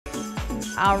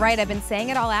All right, I've been saying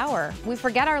it all hour. We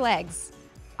forget our legs.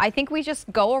 I think we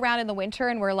just go around in the winter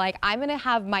and we're like, I'm gonna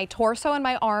have my torso and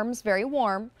my arms very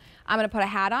warm. I'm gonna put a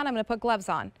hat on, I'm gonna put gloves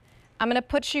on. I'm gonna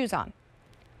put shoes on,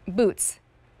 boots,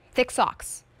 thick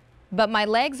socks. But my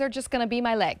legs are just gonna be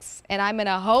my legs. And I'm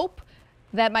gonna hope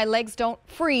that my legs don't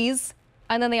freeze,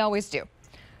 and then they always do.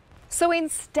 So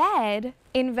instead,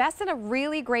 invest in a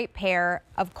really great pair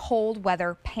of cold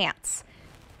weather pants.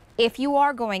 If you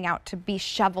are going out to be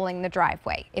shoveling the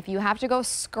driveway, if you have to go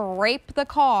scrape the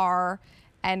car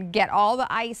and get all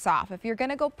the ice off, if you're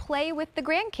gonna go play with the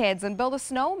grandkids and build a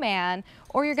snowman,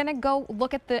 or you're gonna go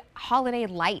look at the holiday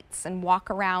lights and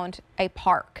walk around a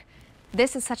park,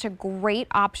 this is such a great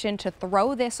option to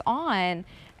throw this on,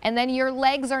 and then your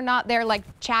legs are not there like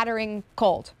chattering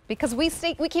cold, because we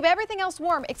keep everything else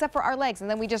warm except for our legs, and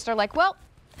then we just are like, well,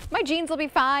 my jeans will be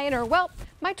fine, or well,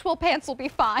 my twill pants will be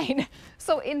fine.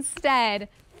 So instead,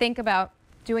 think about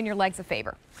doing your legs a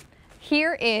favor.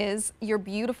 Here is your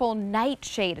beautiful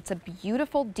nightshade. It's a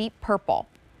beautiful deep purple.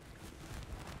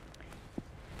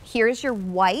 Here's your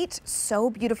white, so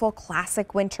beautiful,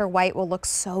 classic winter white will look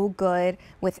so good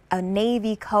with a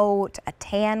navy coat, a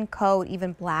tan coat,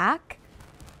 even black.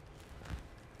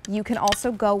 You can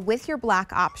also go with your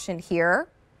black option here.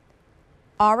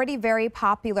 Already very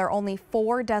popular, only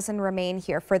 4 dozen remain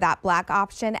here for that black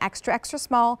option, extra, extra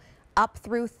small, up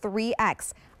through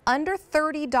 3X. Under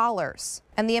 $30,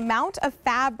 and the amount of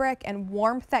fabric and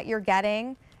warmth that you're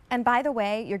getting, and by the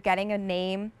way, you're getting a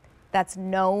name that's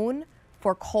known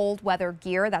for cold weather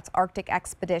gear, that's Arctic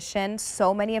Expedition.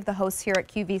 So many of the hosts here at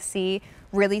QVC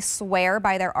really swear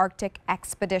by their Arctic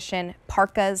Expedition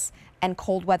parkas and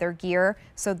cold weather gear.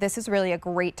 So this is really a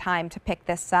great time to pick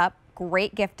this up.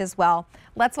 Great gift as well.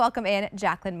 Let's welcome in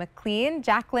Jacqueline McLean.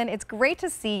 Jacqueline, it's great to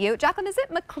see you. Jacqueline, is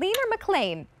it McLean or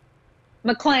McLean?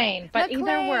 McLean, but McLean.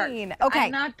 Either works. Okay.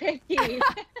 I'm not picky.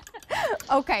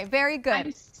 Okay, very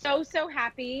good. I'm so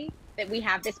happy that we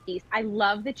have this piece. I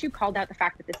love that you called out the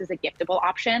fact that this is a giftable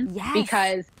option. Yes.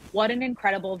 Because what an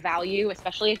incredible value,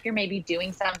 especially if you're maybe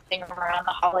doing something around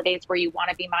the holidays where you want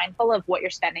to be mindful of what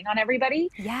you're spending on everybody.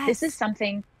 Yes. This is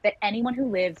something that anyone who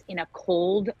lives in a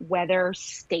cold weather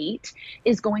state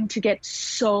is going to get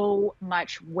so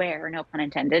much wear, no pun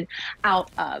intended,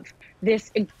 out of.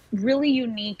 This really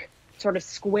unique sort of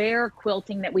square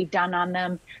quilting that we've done on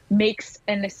them makes,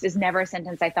 and this is never a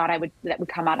sentence I thought that would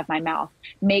come out of my mouth,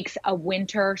 makes a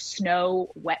winter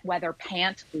snow wet weather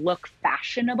pant look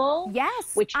fashionable.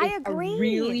 Yes, which I is agree. a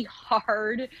really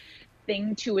hard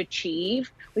thing to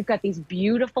achieve. We've got these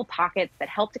beautiful pockets that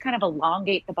help to kind of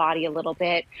elongate the body a little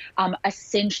bit, a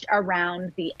cinched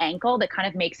around the ankle that kind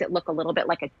of makes it look a little bit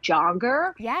like a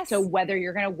jogger. Yes. So whether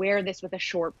you're going to wear this with a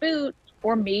short boot,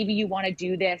 or maybe you want to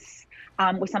do this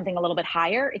with something a little bit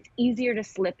higher, it's easier to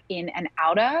slip in and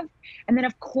out of. And then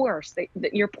of course,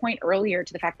 your point earlier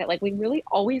to the fact that like we really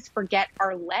always forget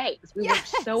our legs. We work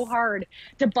so hard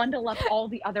to bundle up all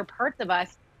the other parts of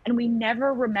us, and we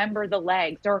never remember the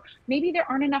legs, or maybe there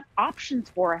aren't enough options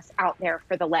for us out there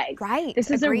for the legs. Right. This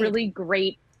is Agreed. a really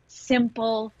great,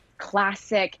 simple,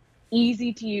 classic,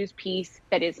 easy to use piece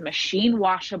that is machine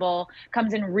washable,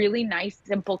 comes in really nice,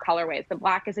 simple colorways. The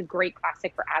black is a great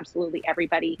classic for absolutely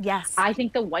everybody. Yes. I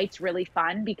think the white's really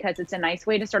fun because it's a nice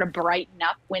way to sort of brighten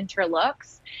up winter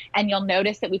looks. And you'll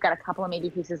notice that we've got a couple of maybe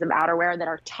pieces of outerwear that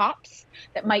are tops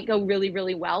that might go really,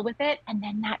 really well with it. And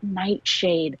then that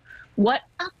nightshade. What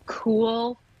a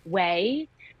cool way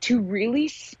to really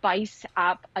spice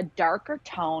up a darker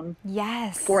tone.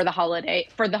 Yes. For the holiday,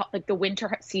 for the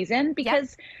winter season,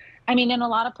 because I mean, in a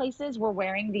lot of places, we're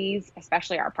wearing these,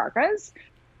 especially our parkas,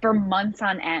 for months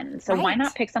on end. So why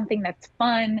not pick something that's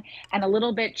fun and a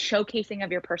little bit showcasing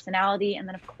of your personality? And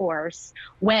then, of course,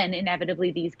 when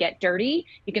inevitably these get dirty,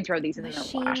 you can throw these in the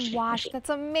machine wash.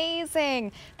 That's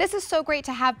amazing. This is so great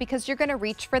to have because you're going to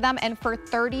reach for them. And for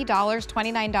 $30,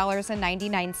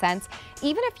 $29.99,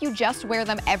 even if you just wear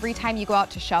them every time you go out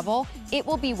to shovel, it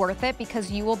will be worth it because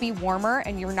you will be warmer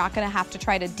and you're not going to have to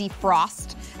try to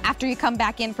defrost after you come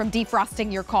back in from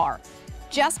defrosting your car.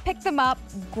 Just pick them up,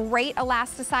 great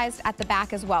elasticized at the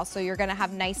back as well. So you're gonna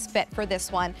have nice fit for this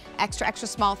one. Extra, extra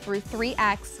small through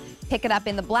 3X. Pick it up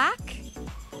in the black,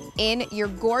 in your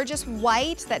gorgeous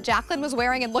white that Jacqueline was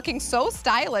wearing and looking so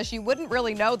stylish, you wouldn't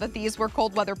really know that these were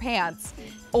cold weather pants.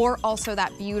 Or also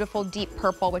that beautiful deep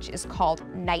purple, which is called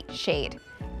Nightshade.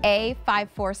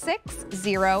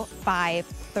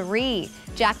 A546053.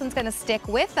 Jacqueline's gonna stick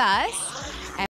with us.